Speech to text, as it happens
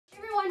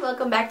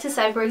welcome back to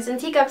Cyborgs and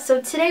Teacups.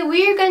 So today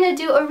we're gonna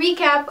do a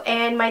recap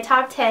and my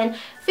top 10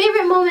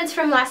 favorite moments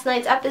from last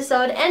night's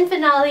episode and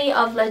finale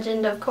of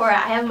Legend of Korra.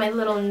 I have my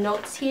little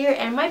notes here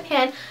and my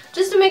pen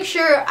just to make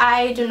sure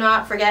I do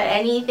not forget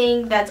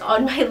anything that's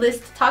on my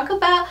list to talk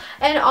about.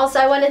 And also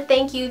I want to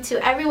thank you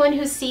to everyone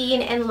who's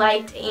seen and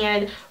liked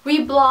and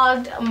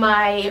reblogged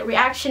my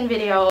reaction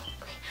video.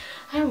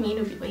 I don't mean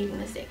to be waving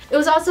this thing. It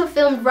was also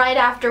filmed right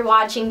after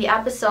watching the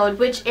episode,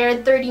 which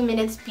aired 30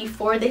 minutes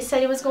before they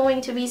said it was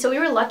going to be, so we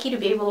were lucky to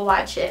be able to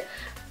watch it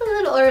a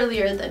little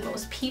earlier than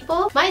most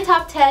people. My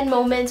top 10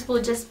 moments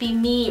will just be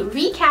me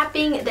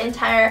recapping the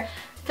entire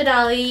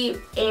finale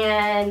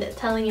and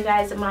telling you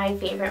guys my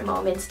favorite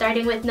moments,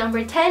 starting with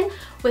number 10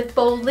 with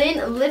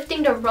Bolin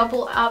lifting the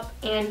rubble up,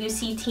 and you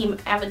see Team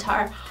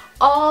Avatar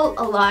all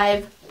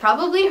alive.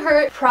 Probably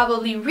hurt,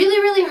 probably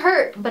really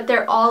hurt, but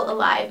they're all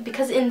alive,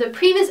 because in the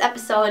previous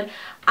episode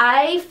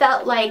I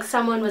felt like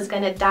someone was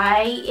gonna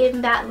die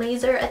in that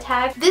laser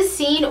attack. This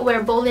scene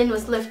where Bolin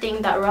was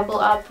lifting that rubble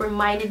up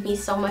reminded me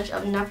so much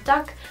of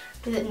Nukduk.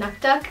 Is it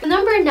Nukduk?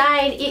 Number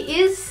 9, it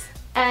is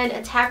an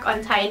Attack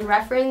on Titan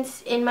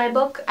reference in my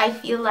book. I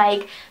feel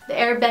like the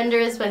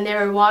airbenders, when they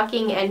were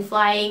walking and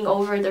flying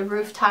over the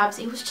rooftops,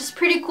 it was just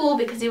pretty cool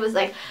because it was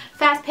like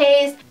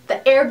fast-paced.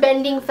 The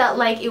airbending felt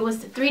like it was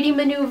the 3D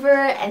maneuver,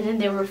 and then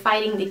they were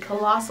fighting the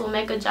colossal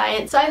mecha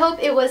giant. So I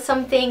hope it was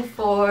something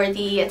for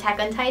the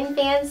Attack on Titan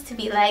fans to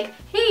be like,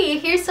 hey,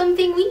 here's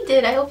something we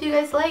did, I hope you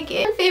guys like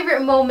it. My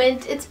favorite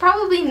moment, it's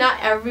probably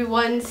not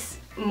everyone's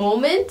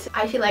moment.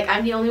 I feel like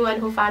I'm the only one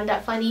who found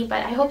that funny,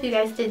 but I hope you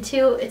guys did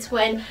too. It's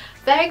when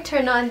Varric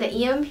turned on the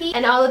EMP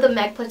and all of the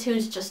mech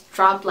platoons just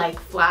dropped like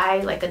fly,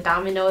 like a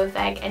domino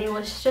effect, and it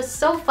was just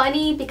so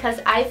funny because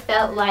I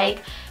felt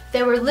like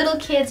there were little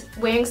kids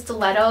wearing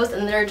stilettos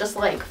and they're just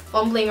like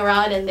fumbling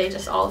around and they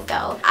just all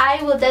fell.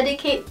 I will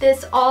dedicate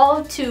this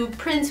all to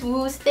Prince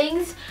Wu's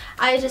things.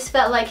 I just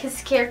felt like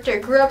his character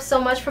grew up so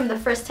much from the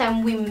first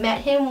time we met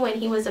him when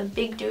he was a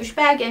big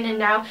douchebag, and then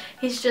now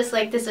he's just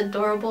like this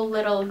adorable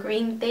little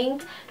green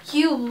thing.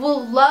 You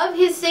will love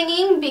his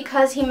singing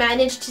because he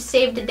managed to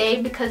save the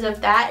day because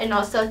of that, and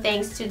also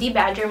thanks to the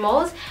Badger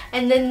Moles.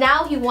 And then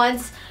now he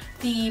wants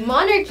the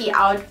monarchy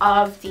out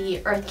of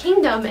the Earth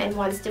Kingdom and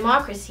wants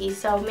democracy,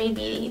 so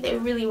maybe they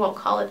really won't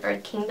call it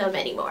Earth Kingdom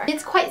anymore.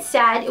 It's quite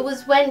sad. It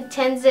was when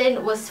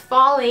Tenzin was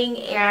falling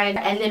and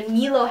then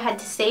Milo had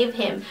to save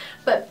him,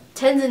 but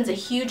Tenzin's a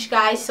huge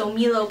guy, so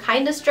Milo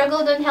kind of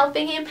struggled on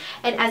helping him,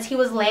 and as he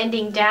was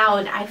landing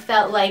down I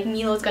felt like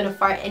Milo's gonna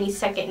fart any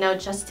second now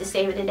just to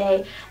save the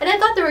day, and I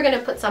thought they were gonna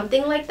put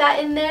something like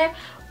that in there,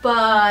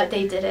 but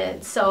they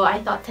didn't, so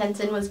I thought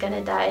Tenzin was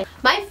gonna die.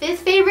 My 5th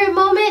favorite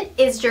moment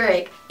is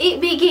Zurich. It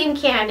became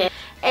canon,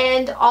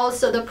 and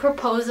also the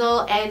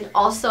proposal and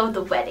also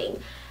the wedding.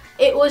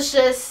 It was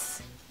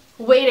just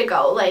way to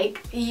go.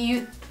 Like,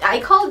 I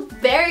called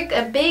Varric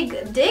a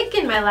big dick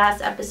in my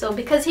last episode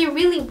because he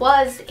really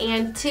was,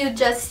 and to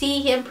just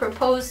see him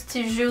propose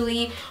to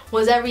Julie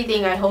was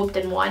everything I hoped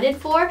and wanted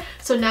for.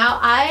 So now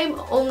I'm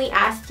only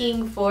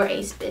asking for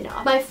a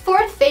spin-off. My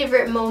 4th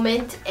favorite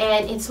moment,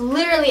 and it's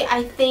literally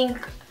I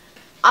think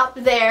up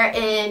there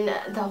in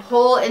the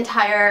whole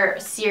entire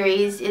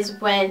series, is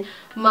when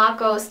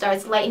Mako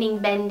starts lightning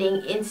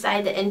bending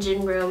inside the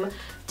engine room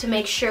to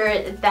make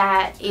sure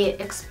that it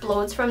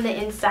explodes from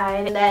the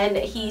inside, and then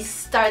he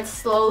starts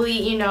slowly,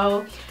 you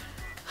know,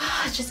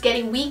 just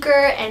getting weaker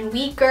and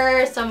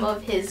weaker. Some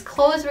of his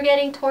clothes were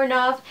getting torn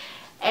off,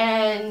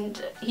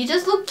 and he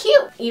just looked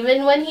cute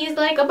even when he's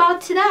like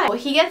about to die.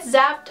 He gets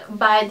zapped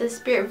by the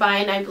spirit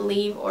vine, I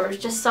believe, or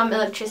just some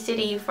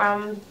electricity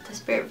from the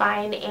spirit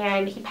vine,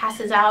 and he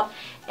passes out,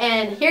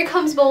 and here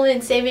comes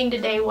Bolin saving the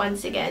day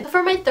once again.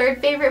 For my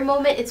 3rd favorite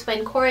moment, it's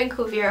when Korra and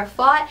Kuvira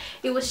fought.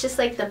 It was just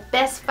like the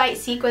best fight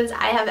sequence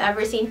I have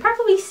ever seen,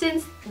 probably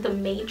since The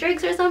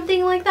Matrix or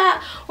something like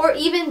that, or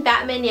even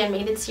Batman the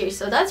Animated Series,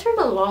 so that's from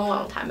a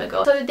long time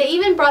ago. So they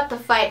even brought the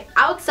fight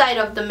outside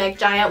of the mech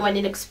giant. When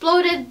it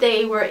exploded,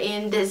 they were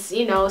in this,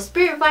 you know,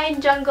 spirit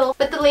vine jungle,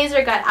 but the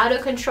laser got out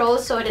of control,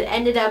 so it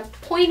ended up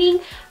pointing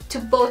to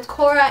both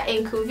Korra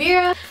and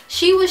Kuvira.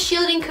 She was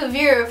shielding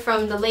Kuvira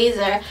from the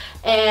laser,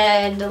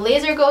 and the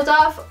laser goes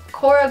off.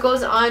 Korra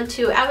goes on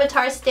to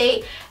Avatar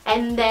state,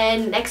 and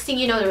then next thing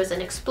you know, there was an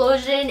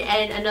explosion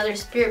and another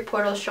spirit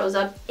portal shows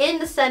up in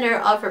the center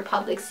of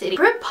Republic City.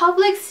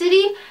 Republic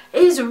City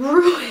is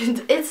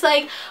ruined. It's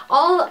like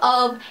all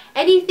of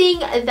anything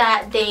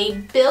that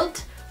they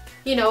built,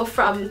 you know,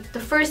 from the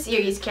first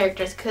series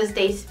characters, because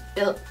they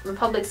built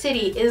Republic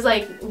City, is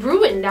like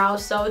ruined now,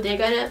 so they're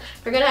gonna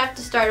have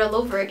to start all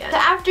over again. So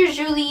after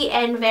Julie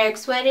and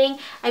Varric's wedding,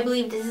 I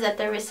believe this is at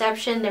the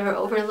reception, they were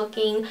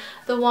overlooking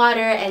the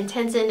water and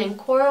Tenzin and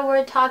Korra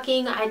were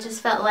talking. I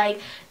just felt like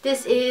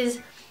this is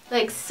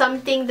like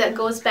something that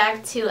goes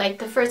back to like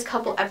the first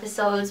couple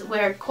episodes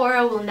where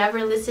Korra will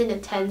never listen to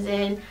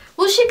Tenzin.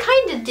 Well, she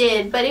kind of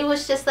did, but it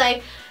was just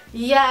like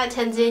yeah,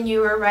 Tenzin,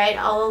 you were right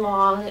all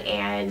along,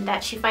 and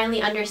that she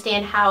finally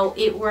understands how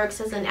it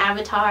works as an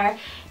avatar,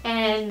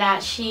 and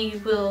that she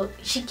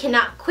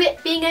cannot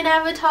quit being an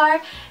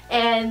avatar,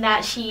 and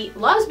that she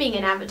loves being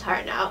an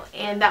avatar now.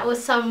 And that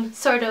was some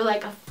sort of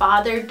like a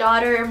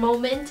father-daughter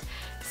moment.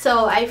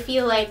 So I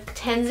feel like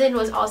Tenzin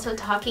was also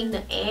talking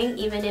to Aang,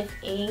 even if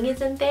Aang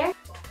isn't there.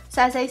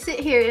 So as I sit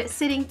here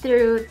sitting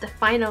through the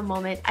final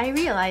moment, I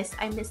realized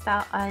I missed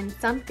out on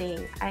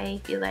something.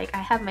 I feel like I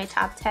have my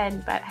top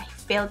 10, but I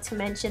failed to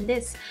mention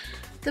this.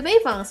 The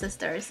Beifong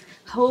sisters.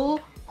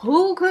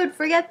 Who could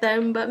forget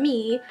them but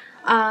me?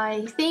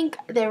 I think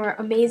they were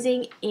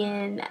amazing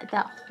in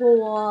that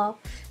whole,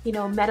 you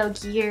know, Metal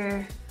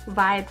Gear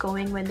vibe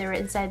going when they were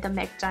inside the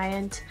mech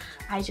giant.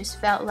 I just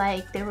felt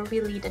like they were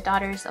really the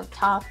daughters of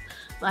Toph.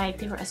 Like,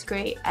 they were as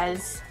great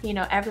as, you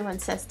know, everyone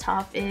says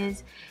Toph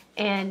is.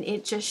 And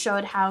it just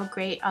showed how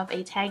great of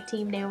a tag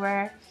team they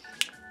were.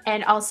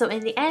 And also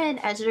in the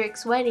end, at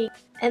Zurik's wedding,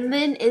 and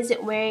Lin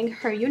isn't wearing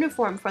her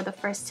uniform for the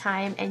first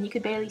time, and you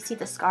could barely see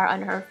the scar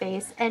on her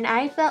face, and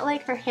I felt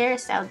like her hair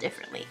styled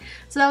differently.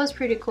 So that was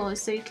pretty cool.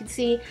 So you could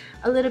see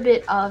a little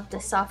bit of the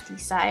softy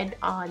side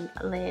on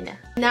Lin.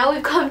 Now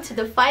we've come to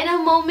the final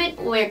moment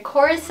where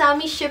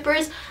Korrasami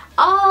shippers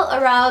all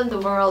around the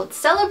world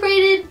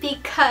celebrated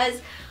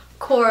because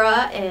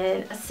Korra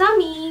and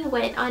Asami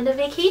went on a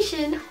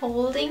vacation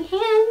holding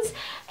hands,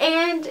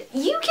 and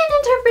you can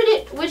interpret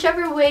it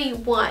whichever way you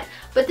want,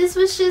 but this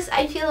was just,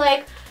 I feel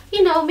like,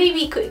 you know,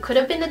 maybe it could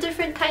have been a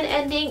different kind of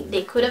ending.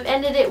 They could have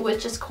ended it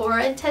with just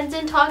Korra and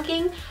Tenzin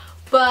talking,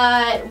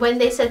 but when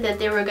they said that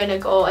they were gonna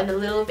go on a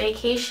little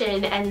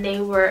vacation and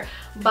they were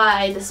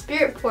by the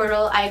spirit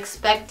portal, I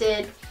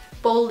expected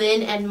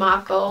Bolin and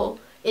Mako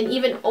and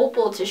even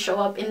Opal to show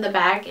up in the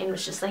back and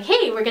was just like,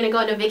 hey, we're gonna go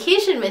on a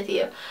vacation with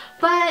you.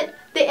 But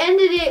they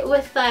ended it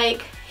with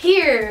like,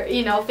 here,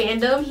 you know,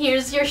 fandom,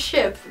 here's your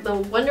ship, the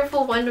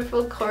wonderful,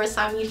 wonderful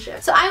Korrasami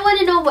ship. So I want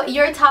to know what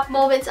your top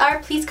moments are.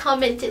 Please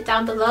comment it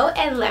down below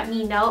and let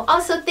me know.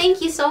 Also,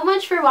 thank you so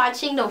much for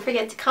watching. Don't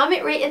forget to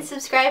comment, rate, and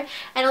subscribe,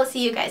 and I'll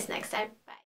see you guys next time.